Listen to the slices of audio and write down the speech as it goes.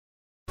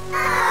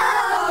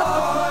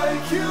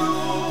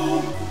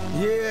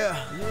Yeah,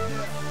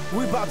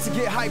 we about to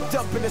get hyped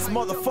up in this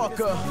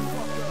motherfucker.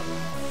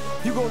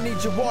 You gon'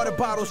 need your water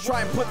bottles,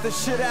 try and put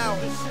this shit out.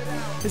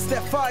 It's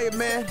that fire,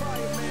 man.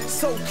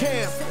 So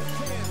camp.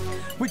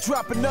 We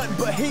dropping nothing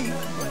but heat.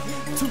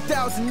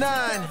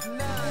 2009.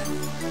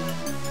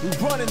 We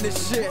running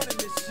this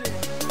shit.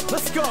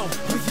 Let's go.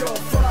 We on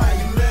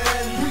fire,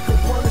 man. We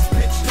gon' burn this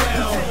bitch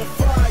down. We on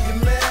fire,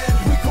 man.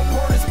 We gon'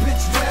 burn this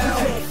bitch down.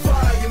 We on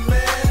fire,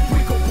 man. We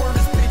gon' burn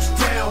this bitch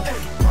down.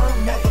 Burn,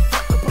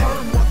 motherfucker,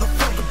 burn,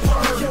 motherfucker,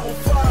 burn. We on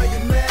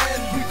fire, man.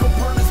 We gon'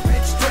 burn this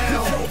bitch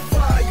down. We on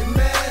fire,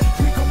 man.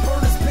 We gon'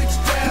 burn this bitch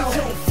down. We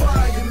on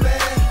fire,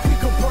 man. We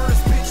gon' burn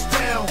this bitch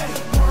down.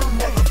 Burn,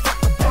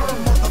 motherfucker, burn,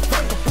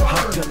 motherfucker, burn.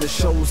 I've done the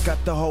shows, got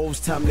the hoes,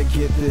 time to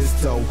get this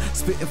dough.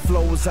 Spitting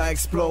flows, I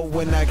explode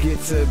when I get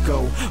to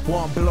go.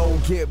 One blow,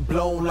 get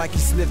blown like you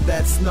sniffed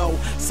that snow.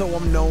 So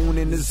I'm known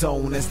in the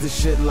zone as the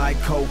shit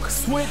like coke.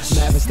 Switch.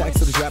 Mavin stacks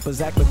to the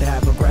rappers act like they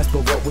have a grasp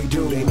of what we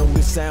do. They know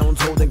the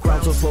sounds, holding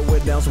ground, so slow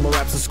it down so my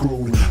raps are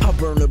screwed. I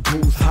burn the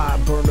booth high,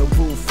 burn the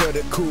roof for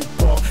the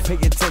coupe off. Pay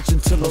attention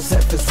to those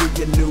heifers, we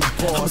get new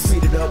boss. I'ma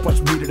speed it up, watch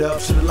me beat it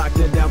up. Should've locked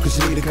it down cause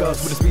she need a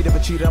cuss. With the speed of a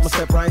cheater, I'ma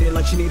step right in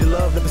like she need a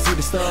love. Never see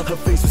the stuff, her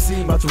face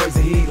receive, about to raise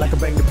the heat like a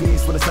bang the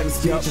piece. When it's like a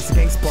speech, it's a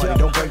gangsta party,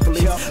 don't break the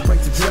lease. Break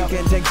the drink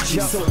and take the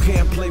cheese. So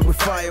can't play with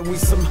fire, we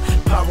some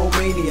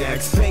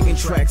pyromaniacs. Banging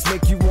tracks,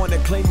 make you wanna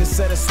claim the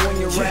set and swing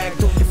your rag.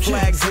 Throw your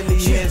flags in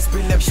the air,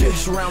 spin that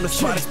bitch around the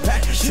spot is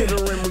packed.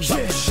 Chittering, we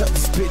about to shut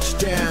this bitch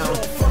down. We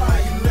on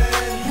fire,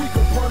 man, we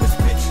gon' burn this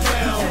bitch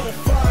down. We on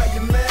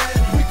fire, man,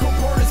 we gon'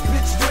 burn this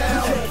bitch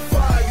down. We on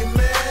fire,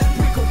 man,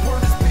 we gon' burn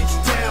this bitch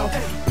down.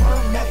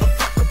 Burn,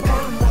 motherfucker,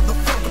 burn,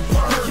 motherfucker,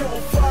 burn. We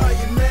on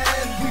fire,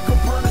 man, we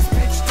gon' burn this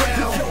bitch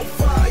down. We on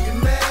fire,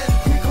 man,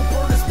 we gon'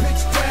 burn this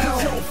bitch down.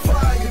 We on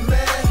fire,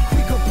 man,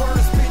 we gon' burn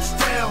this bitch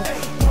down.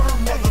 Burn,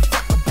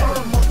 motherfucker,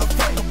 burn,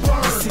 motherfucker,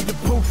 burn. You see the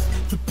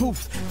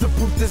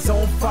booth is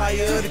on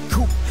fire.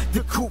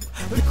 The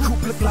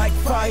coupe look like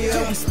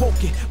fire. We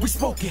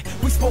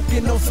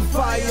smoking on some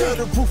fire.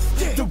 The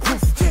roof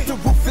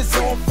is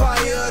on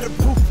fire. The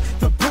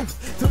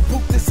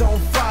booth is on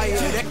fire.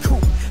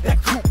 That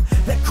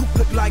coupe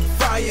look like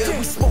fire.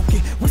 We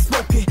smoking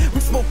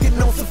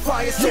on some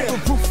fire. So the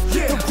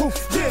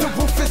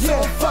roof is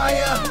on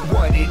fire.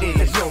 What it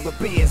is, roll the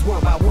beers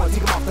one by one,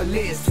 take them off the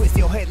list. Twist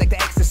your head like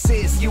the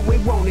exorcist. You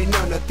ain't wanting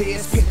none of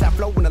this. Picked out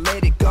flow when I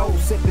let it go.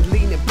 Sipping,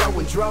 leaning,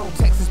 blowing drone.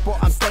 Texas boy,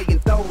 I'm staying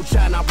throw.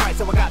 Shine out bright,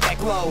 so I got that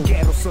glow.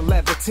 Ghetto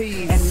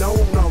celebrities and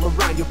known all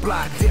around your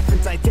block.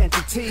 Different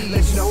identities.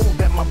 Let you know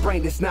that my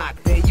brain is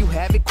knocked. There you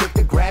have it, quick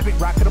to grab it.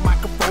 Rockin' the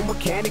microphone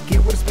mechanic.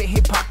 Get with a spit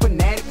hip hop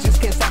fanatic.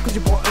 Just can't stop cause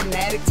your boy an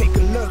addict. Take a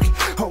look,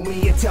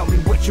 homie, and tell me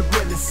what you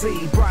really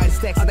see. Brian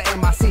Stacks on the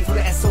MIC for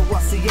the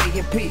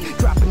SORCAMP.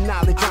 Dropping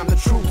knowledge, I'm the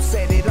truth.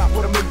 Set it up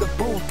when I'm in the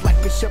booth.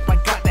 Like Bishop, I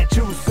got that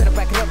juice. Better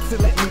back it up to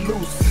let me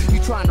loose. You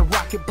trying to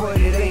rock it, but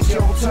it ain't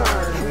your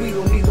turn. We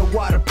don't need the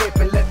water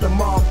paper, let the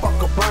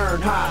motherfucker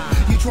burn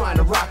hot. You trying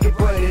to rock it,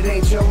 but it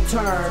ain't your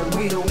turn.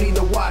 We don't need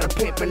the water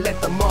paper,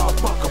 let the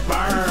motherfucker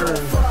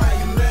burn.